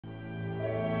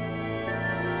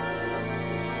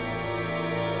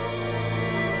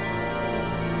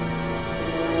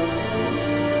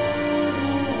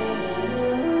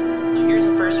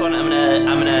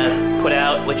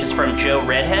which is from Joe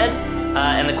Redhead.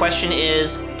 And the question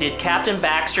is, did Captain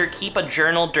Baxter keep a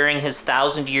journal during his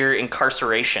 1,000-year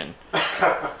incarceration?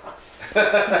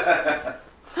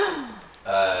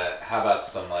 How about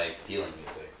some, like, feeling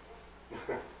music?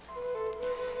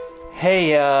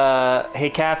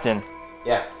 Hey, Captain.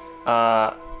 Yeah.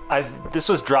 This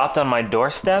was dropped on my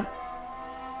doorstep,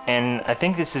 and I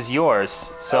think this is yours,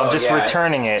 so I'm just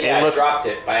returning it. Yeah, I dropped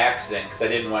it by accident because I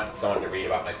didn't want someone to read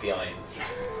about my feelings.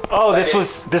 Oh, this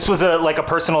was like a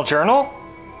personal journal?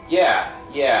 Yeah.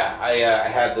 I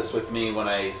had this with me when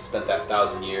I spent that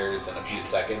 1,000 years in a few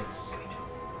seconds.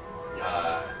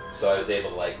 So I was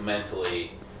able to, like,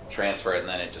 mentally transfer it, and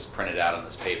then it just printed out on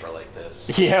this paper like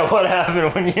this. Yeah, what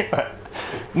happened when you...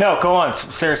 No, go on.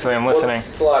 Seriously, I'm listening. Well,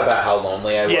 it's a lot about how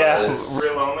lonely I was. Yeah,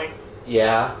 real lonely?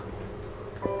 Yeah.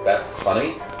 That's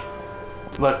funny.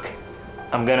 Look,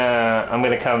 I'm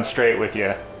gonna come straight with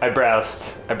you. I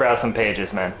browsed some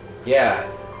pages, man. Yeah.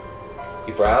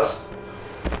 You browsed?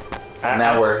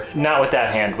 Now we're... Not with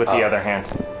that hand, with the other hand.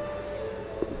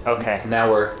 Okay.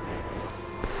 Now we're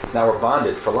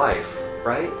bonded for life,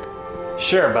 right?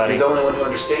 Sure, buddy. You're the only one who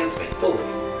understands me fully.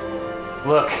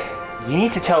 Look, you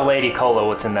need to tell Lady Cola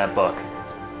what's in that book.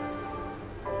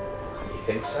 You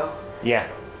think so? Yeah.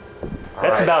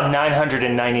 That's about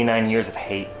 999 years of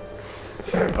hate.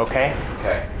 Okay?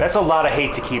 Okay. That's a lot of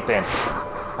hate to keep in.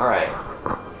 Alright.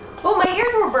 Oh, my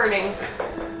ears were burning.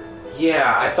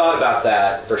 Yeah, I thought about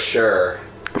that for sure.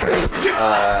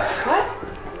 What?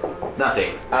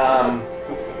 Nothing.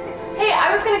 Hey,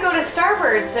 I was gonna go to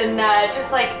Starbird's and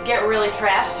just like get really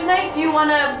trashed tonight. Do you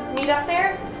wanna meet up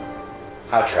there?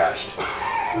 How trashed?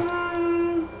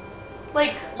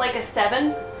 Like a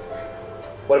 7?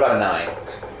 What about a 9?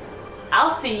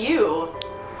 I'll see you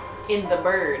in the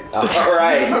birds.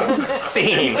 Alright.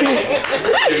 Scene. In the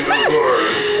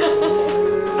birds.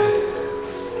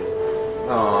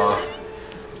 Aww.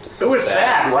 It was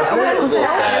sad, wasn't it? It was a little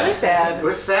sad. Really sad. It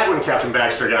was sad when Captain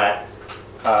Baxter got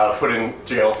put in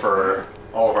jail for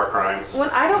all of our crimes. Well,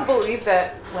 I don't believe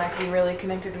that Wacky really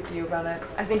connected with you about it.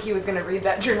 I think he was going to read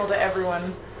that journal to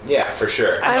everyone. Yeah, for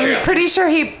sure. I'm pretty sure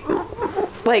he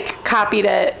like copied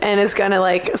it and is gonna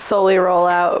like slowly roll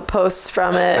out posts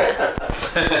from it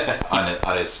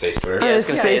on his space Twitter. on his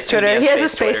space Twitter. He has a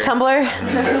space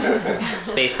Tumblr.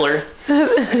 Space blur.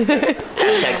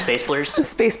 Hashtag space blurs.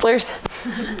 Space blurs.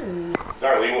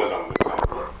 Zarlene was on the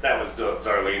Tumblr. That was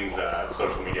Zarlene's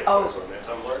social media post, wasn't it?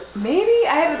 Tumblr? Maybe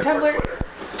I had a Tumblr.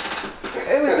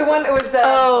 It was the one. It was the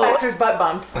Baxter's butt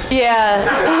bumps. Yeah.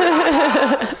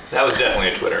 That was definitely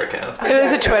a Twitter account. It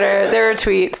was a Twitter. There were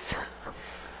tweets.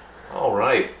 All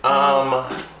right.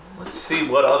 Let's see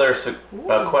what other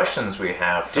questions we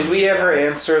have. Did we ever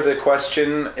answer the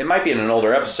question? It might be in an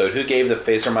older episode. Who gave the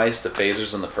phaser mice the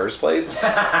phasers in the first place?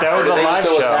 That was a they live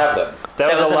still show. have them?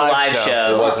 That was a live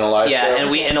show. It wasn't a live show. Yeah,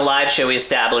 and in a live show we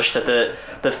established that the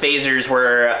phasers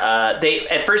were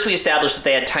at first we established that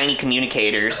they had tiny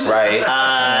communicators. Right.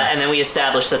 And then we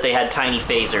established that they had tiny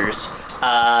phasers.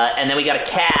 And then we got a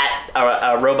cat,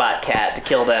 a robot cat, to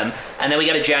kill them. And then we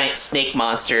got a giant snake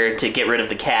monster to get rid of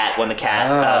the cat when the cat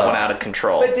went out of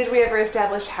control. But did we ever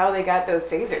establish how they got those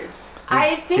phasers?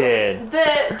 I think did.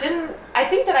 I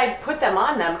think that I put them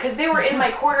on them because they were in my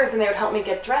quarters and they would help me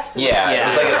get dressed. Yeah, it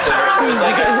was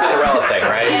like a Cinderella thing,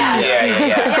 right? Yeah. Yeah.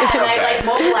 Yeah, and I like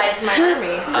mobilized my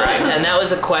army. And that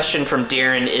was a question from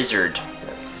Darren Izzard.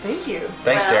 Thank you.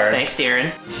 Thanks, Darren. Thanks,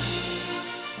 Darren.